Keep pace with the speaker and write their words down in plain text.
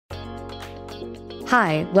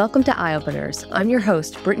Hi, welcome to Eye Openers. I'm your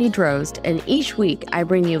host, Brittany Drozd, and each week I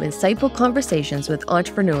bring you insightful conversations with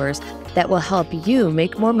entrepreneurs that will help you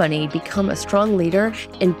make more money, become a strong leader,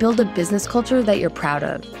 and build a business culture that you're proud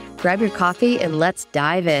of. Grab your coffee and let's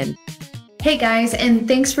dive in. Hey guys, and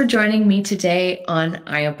thanks for joining me today on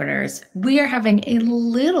Eye Openers. We are having a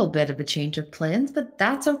little bit of a change of plans, but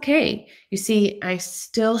that's okay. You see, I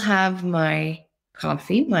still have my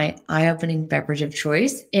coffee, my eye-opening beverage of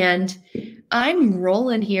choice, and I'm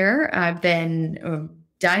rolling here. I've been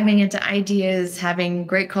diving into ideas, having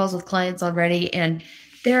great calls with clients already, and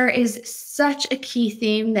there is such a key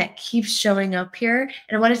theme that keeps showing up here,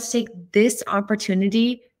 and I wanted to take this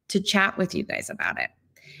opportunity to chat with you guys about it.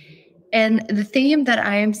 And the theme that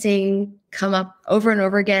I am seeing come up over and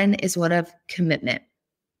over again is one of commitment.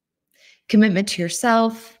 Commitment to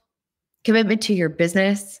yourself, commitment to your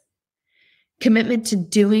business, commitment to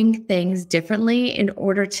doing things differently in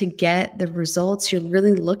order to get the results you're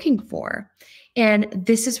really looking for. And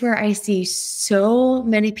this is where I see so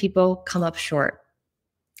many people come up short.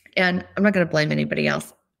 And I'm not going to blame anybody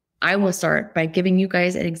else. I will start by giving you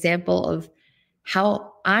guys an example of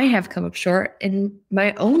how I have come up short in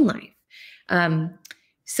my own life.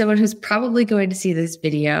 Someone who's probably going to see this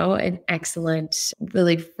video, an excellent,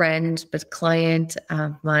 really friend, but client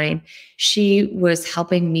of mine, she was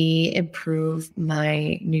helping me improve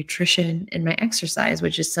my nutrition and my exercise,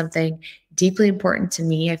 which is something deeply important to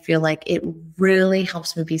me. I feel like it really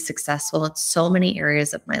helps me be successful in so many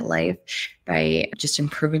areas of my life by just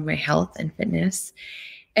improving my health and fitness.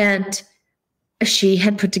 And she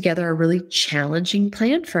had put together a really challenging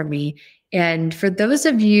plan for me. And for those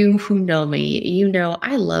of you who know me, you know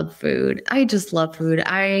I love food. I just love food.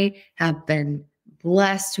 I have been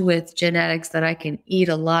blessed with genetics that I can eat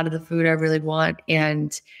a lot of the food I really want.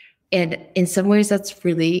 And in some ways, that's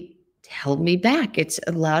really held me back. It's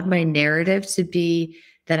allowed my narrative to be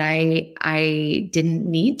that I didn't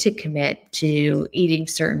need to commit to eating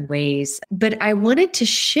certain ways. But I wanted to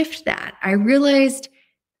shift that. I realized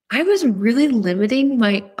I was really limiting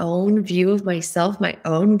my own view of myself, my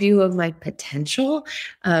own view of my potential,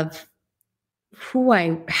 of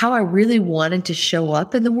how I really wanted to show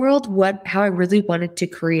up in the world, how I really wanted to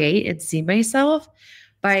create and see myself,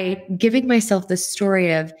 by giving myself this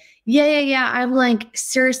story of, I'm like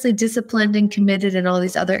seriously disciplined and committed in all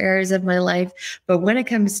these other areas of my life. But when it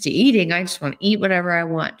comes to eating, I just want to eat whatever I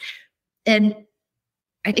want. And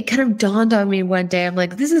it kind of dawned on me one day, I'm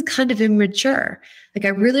like, this is kind of immature. Like, I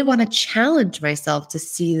really want to challenge myself to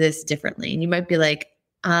see this differently. And you might be like,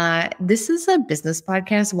 this is a business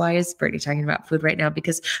podcast. Why is Brittany talking about food right now?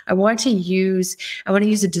 Because I want to use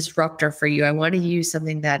a disruptor for you. I want to use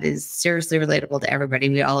something that is seriously relatable to everybody.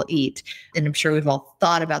 We all eat. And I'm sure we've all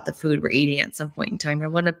thought about the food we're eating at some point in time. I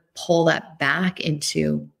want to pull that back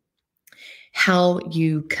into how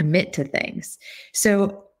you commit to things.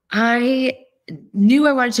 So I knew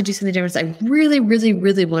I wanted to do something different. I really, really,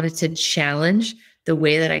 really wanted to challenge the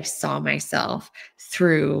way that I saw myself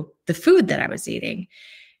through the food that I was eating.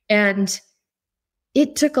 And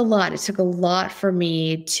it took a lot. It took a lot for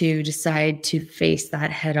me to decide to face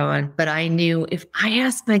that head on. But I knew if I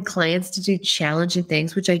asked my clients to do challenging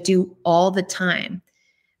things, which I do all the time,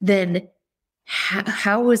 then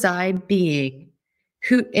how was I being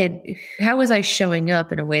how was I showing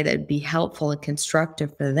up in a way that would be helpful and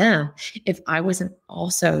constructive for them if I wasn't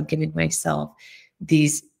also giving myself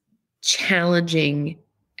these challenging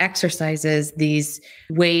exercises, these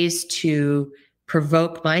ways to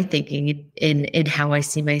provoke my thinking in how I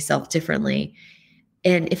see myself differently?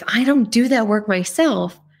 And if I don't do that work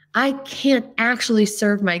myself, I can't actually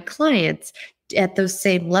serve my clients at those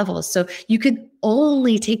same levels. So you can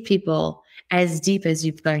only take people as deep as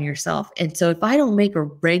you've gone yourself. And so if I don't make a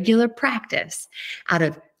regular practice out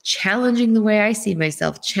of challenging the way I see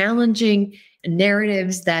myself, challenging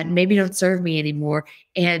narratives that maybe don't serve me anymore,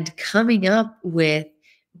 and coming up with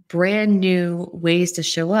brand new ways to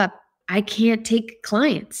show up, I can't take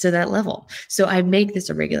clients to that level. So I make this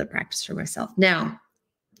a regular practice for myself. Now,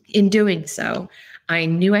 in doing so, I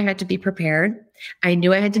knew I had to be prepared. I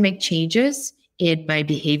knew I had to make changes in my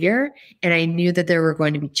behavior, and I knew that there were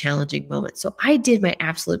going to be challenging moments. So I did my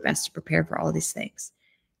absolute best to prepare for all these things.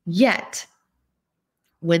 Yet,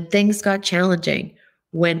 when things got challenging,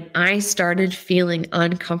 when I started feeling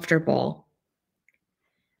uncomfortable,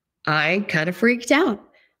 I kind of freaked out.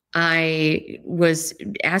 I was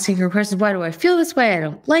asking her questions. Why do I feel this way? I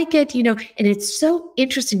don't like it, and it's so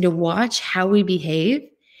interesting to watch how we behave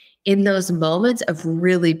in those moments of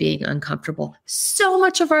really being uncomfortable. So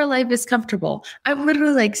much of our life is comfortable. I'm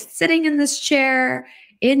literally like sitting in this chair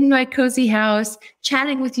in my cozy house,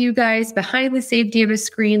 chatting with you guys behind the safety of a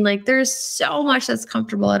screen. Like there's so much that's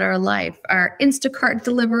comfortable in our life. Our Instacart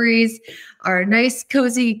deliveries, our nice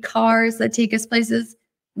cozy cars that take us places.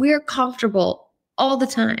 We are comfortable all the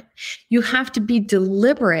time. You have to be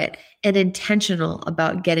deliberate and intentional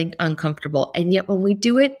about getting uncomfortable. And yet when we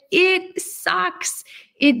do it, it sucks.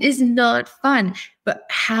 It is not fun. But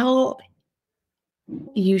how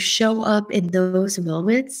you show up in those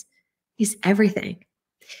moments is everything.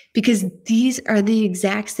 Because these are the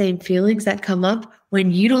exact same feelings that come up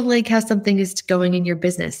when you don't like how something is going in your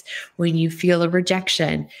business, when you feel a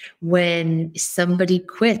rejection, when somebody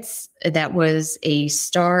quits that was a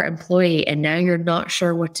star employee and now you're not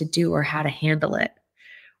sure what to do or how to handle it,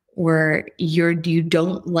 or you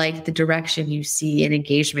don't like the direction you see an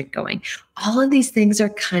engagement going. All of these things are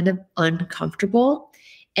kind of uncomfortable.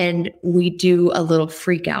 And we do a little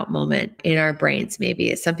freak out moment in our brains.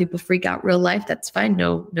 Maybe some people freak out real life. That's fine.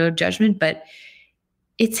 No judgment, but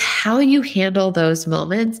it's how you handle those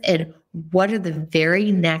moments and what are the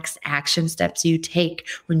very next action steps you take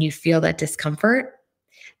when you feel that discomfort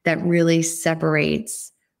that really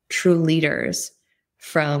separates true leaders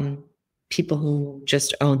from people who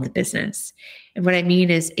just own the business. And what I mean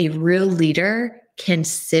is a real leader can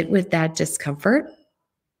sit with that discomfort.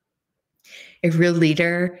 A real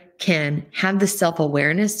leader can have the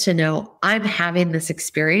self-awareness to know, I'm having this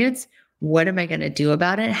experience. What am I going to do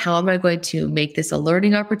about it? How am I going to make this a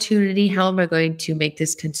learning opportunity? How am I going to make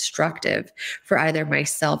this constructive for either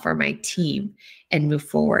myself or my team and move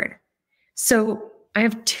forward? So I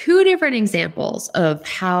have two different examples of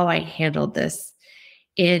how I handled this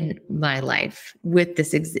in my life with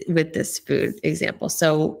this food example.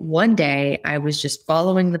 So one day I was just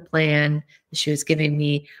following the plan that she was giving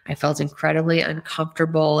me. I felt incredibly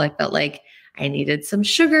uncomfortable. I felt like I needed some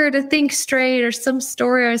sugar to think straight or some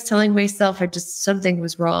story I was telling myself, or just something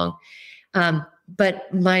was wrong.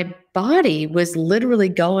 But my body was literally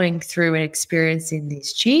going through and experiencing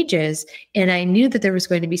these changes. And I knew that there was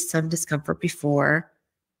going to be some discomfort before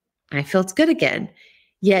I felt good again.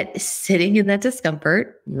 Yet sitting in that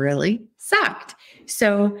discomfort really sucked.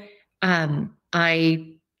 So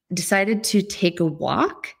I decided to take a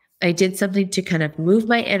walk. I did something to kind of move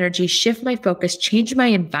my energy, shift my focus, change my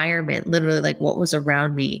environment, literally like what was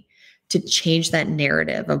around me, to change that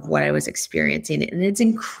narrative of what I was experiencing. And it's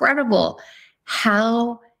incredible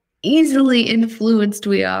how easily influenced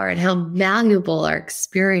we are and how malleable our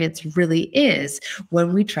experience really is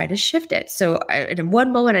when we try to shift it. So in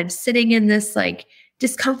one moment, I'm sitting in this like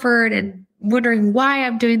discomfort and wondering why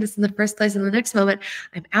I'm doing this in the first place. And the next moment,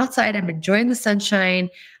 I'm outside, I'm enjoying the sunshine,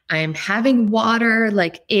 I'm having water,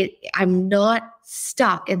 I'm not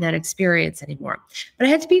stuck in that experience anymore. But I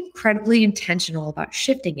had to be incredibly intentional about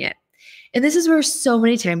shifting it. And this is where so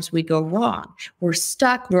many times we go wrong. We're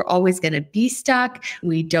stuck. We're always going to be stuck.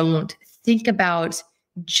 We don't think about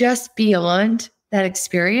just beyond that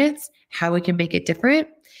experience, how we can make it different.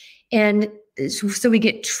 And so we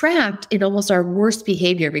get trapped in almost our worst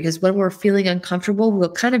behavior, because when we're feeling uncomfortable,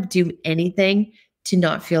 we'll kind of do anything to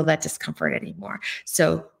not feel that discomfort anymore.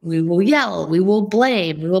 So we will yell, we will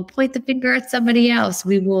blame, we will point the finger at somebody else,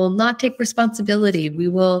 we will not take responsibility, we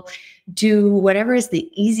will do whatever is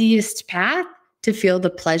the easiest path to feel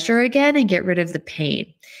the pleasure again and get rid of the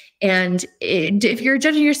pain. And if you're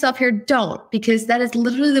judging yourself here, don't, because that is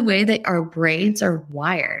literally the way that our brains are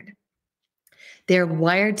wired. They're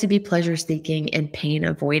wired to be pleasure seeking and pain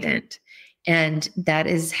avoidant. And that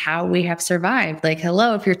is how we have survived. Like,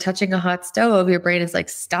 hello, if you're touching a hot stove, your brain is like,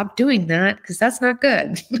 stop doing that because that's not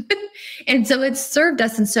good. And so it's served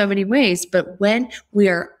us in so many ways. But when we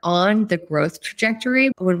are on the growth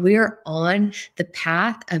trajectory, when we are on the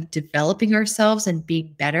path of developing ourselves and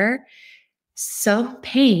being better, some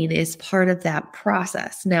pain is part of that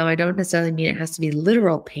process. Now, I don't necessarily mean it has to be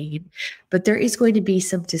literal pain, but there is going to be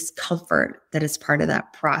some discomfort that is part of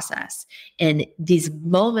that process. And these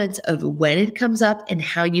moments of when it comes up and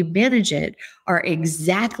how you manage it are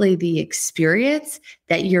exactly the experience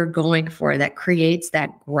that you're going for, that creates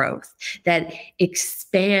that growth, that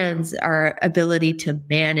expands our ability to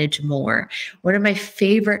manage more. One of my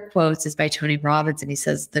favorite quotes is by Tony Robbins, and he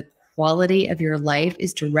says, "The quality of your life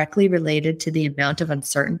is directly related to the amount of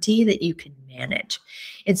uncertainty that you can manage."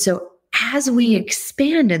 And so as we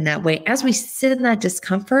expand in that way, as we sit in that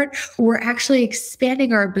discomfort, we're actually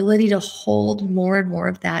expanding our ability to hold more and more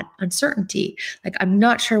of that uncertainty. Like, I'm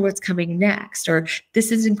not sure what's coming next, or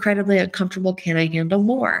this is incredibly uncomfortable. Can I handle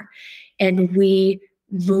more? And we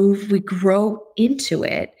grow into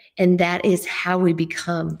it. And that is how we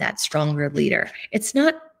become that stronger leader. It's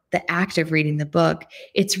not the act of reading the book.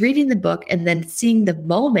 It's reading the book and then seeing the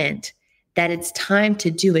moment that it's time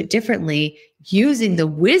to do it differently using the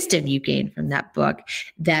wisdom you gain from that book.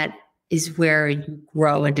 That is where you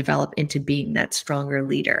grow and develop into being that stronger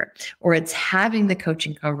leader. Or it's having the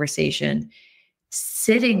coaching conversation,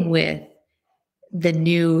 sitting with the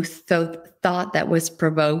new thought that was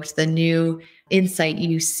provoked, the new insight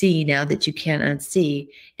you see now that you can't unsee.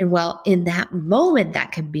 And while in that moment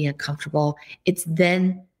that can be uncomfortable, it's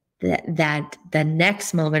then that the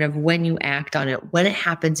next moment of when you act on it, when it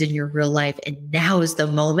happens in your real life, and now is the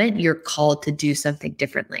moment you're called to do something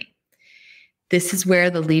differently. This is where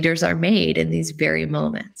the leaders are made, in these very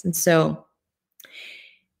moments. And so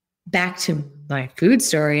back to my food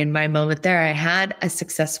story and my moment there, I had a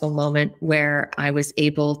successful moment where I was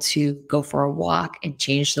able to go for a walk and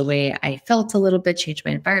change the way I felt a little bit, change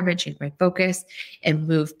my environment, change my focus, and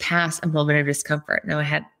move past a moment of discomfort. Now, I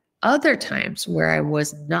had other times where I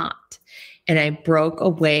was not, and I broke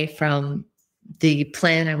away from the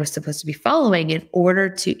plan I was supposed to be following in order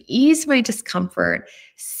to ease my discomfort,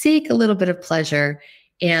 seek a little bit of pleasure.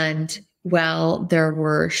 And while there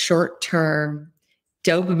were short-term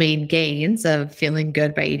dopamine gains of feeling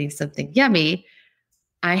good by eating something yummy,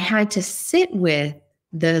 I had to sit with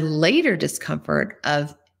the later discomfort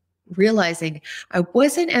of realizing I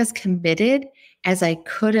wasn't as committed as I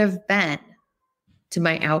could have been to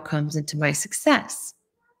my outcomes and to my success.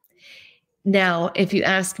 Now, if you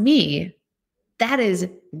ask me, that is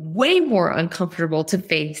way more uncomfortable to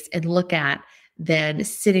face and look at than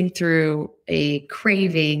sitting through a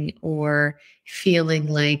craving or feeling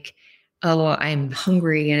like, oh, I'm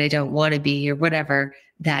hungry and I don't want to be, or whatever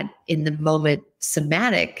that in the moment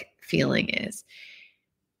somatic feeling is.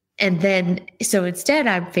 And then, so instead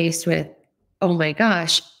I'm faced with, oh my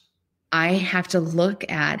gosh, I have to look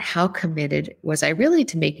at how committed was I really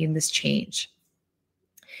to making this change.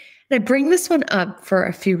 And I bring this one up for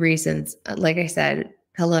a few reasons. Like I said,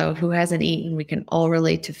 hello, who hasn't eaten? We can all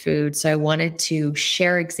relate to food. So I wanted to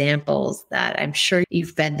share examples that I'm sure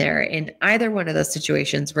you've been there in either one of those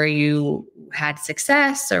situations where you had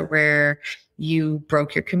success or where you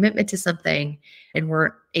broke your commitment to something and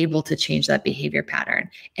weren't able to change that behavior pattern.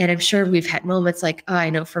 And I'm sure we've had moments like, oh, I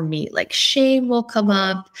know for me, like shame will come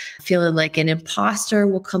up, feeling like an imposter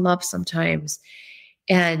will come up sometimes.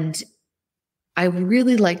 And I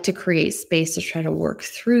really like to create space to try to work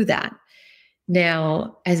through that.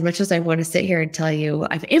 Now, as much as I want to sit here and tell you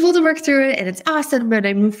I'm able to work through it and it's awesome and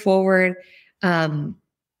I move forward,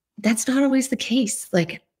 that's not always the case.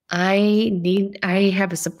 Like I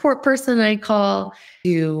have a support person I call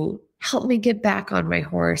to help me get back on my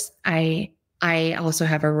horse. I also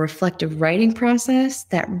have a reflective writing process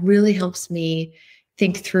that really helps me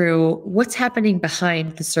think through what's happening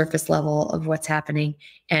behind the surface level of what's happening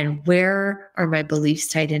and where are my beliefs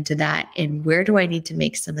tied into that and where do I need to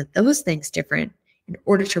make some of those things different in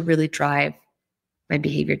order to really drive my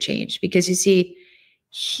behavior change. Because you see,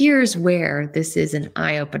 here's where this is an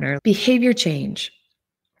eye-opener. Behavior change,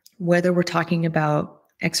 whether we're talking about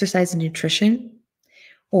exercise and nutrition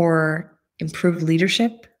or improved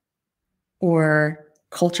leadership or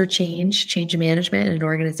culture change management in an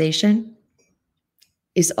organization,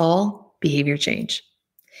 is all behavior change.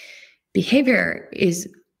 Behavior is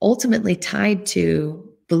ultimately tied to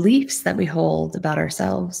beliefs that we hold about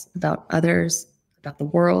ourselves, about others, about the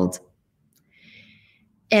world.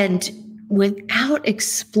 And without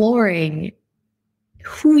exploring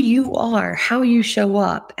who you are, how you show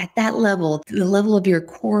up at that level, the level of your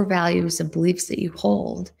core values and beliefs that you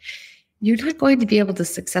hold, you're not going to be able to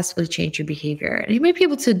successfully change your behavior. And you might be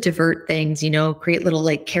able to divert things, create little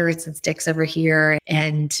like carrots and sticks over here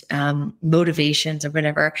and motivations or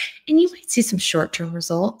whatever. And you might see some short-term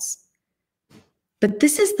results. But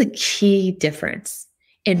this is the key difference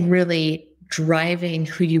in really driving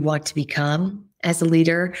who you want to become as a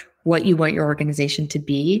leader, what you want your organization to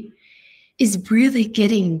be, is really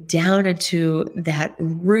getting down into that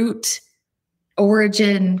root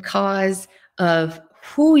origin cause of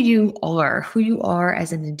who you are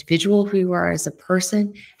as an individual, who you are as a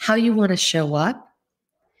person, how you want to show up,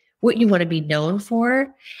 what you want to be known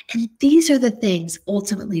for. And these are the things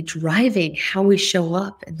ultimately driving how we show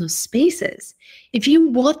up in those spaces. If you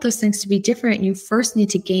want those things to be different, you first need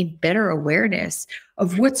to gain better awareness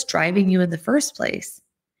of what's driving you in the first place.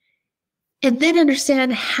 And then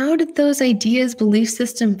understand, how did those ideas, belief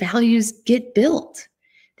system, values get built?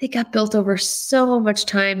 They got built over so much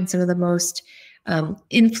time in some of the most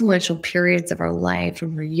influential periods of our life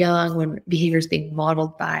when we're young, when behavior is being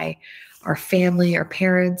modeled by our family, our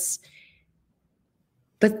parents.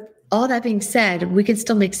 But all that being said, we can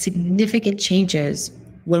still make significant changes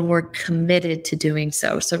when we're committed to doing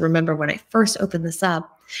so. So remember, when I first opened this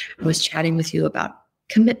up, I was chatting with you about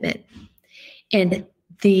commitment. And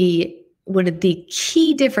one of the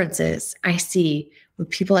key differences I see with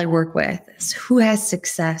people I work with is who has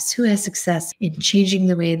success in changing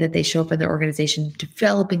the way that they show up in their organization,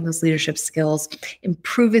 developing those leadership skills,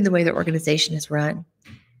 improving the way their organization is run,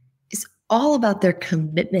 is all about their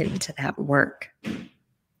commitment to that work.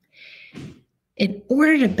 In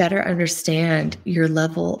order to better understand your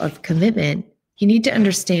level of commitment, you need to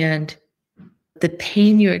understand the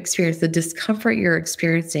pain you experience, the discomfort you're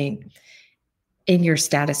experiencing in your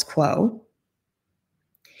status quo.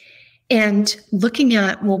 And looking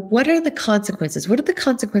at, well, what are the consequences? What are the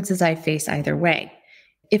consequences I face either way?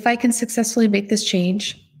 If I can successfully make this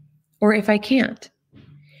change or if I can't.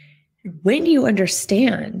 When you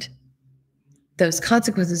understand those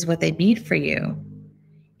consequences, what they mean for you,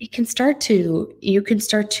 you can start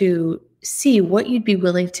to see what you'd be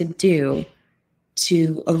willing to do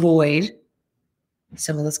to avoid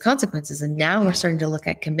some of those consequences. And now we're starting to look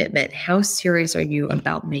at commitment. How serious are you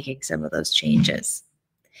about making some of those changes?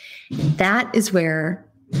 That is where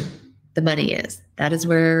the money is. That is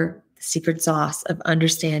where the secret sauce of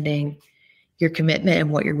understanding your commitment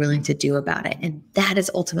and what you're willing to do about it. And that is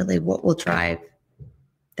ultimately what will drive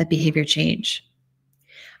that behavior change.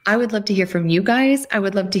 I would love to hear from you guys. I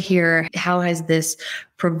would love to hear, how has this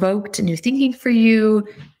provoked new thinking for you,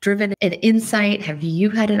 driven an insight? Have you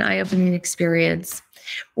had an eye-opening experience?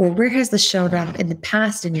 Or where has this shown up in the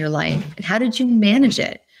past in your life? And how did you manage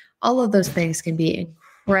it? All of those things can be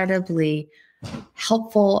incredibly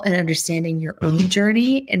helpful in understanding your own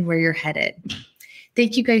journey and where you're headed.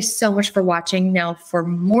 Thank you guys so much for watching. Now, for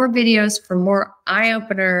more videos, for more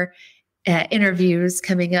eye-opener interviews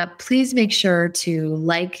coming up, please make sure to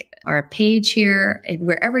like our page here and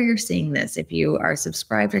wherever you're seeing this. If you are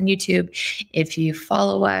subscribed on YouTube, if you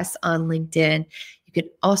follow us on LinkedIn, you can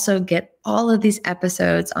also get all of these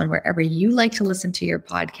episodes on wherever you like to listen to your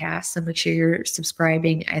podcast. So make sure you're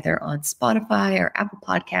subscribing either on Spotify or Apple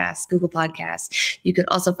Podcasts, Google Podcasts. You can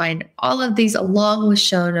also find all of these along with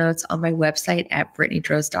show notes on my website at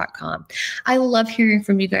brittnydrozd.com. I love hearing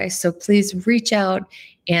from you guys, so please reach out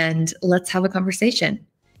and let's have a conversation.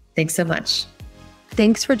 Thanks so much.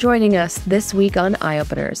 Thanks for joining us this week on Eye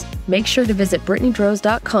Openers. Make sure to visit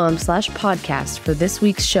brittnydrozd.com/podcast for this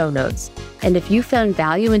week's show notes. And if you found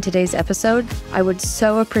value in today's episode, I would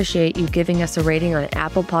so appreciate you giving us a rating on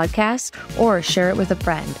Apple Podcasts or share it with a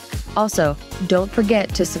friend. Also, don't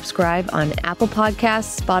forget to subscribe on Apple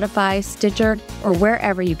Podcasts, Spotify, Stitcher, or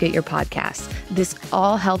wherever you get your podcasts. This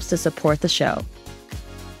all helps to support the show.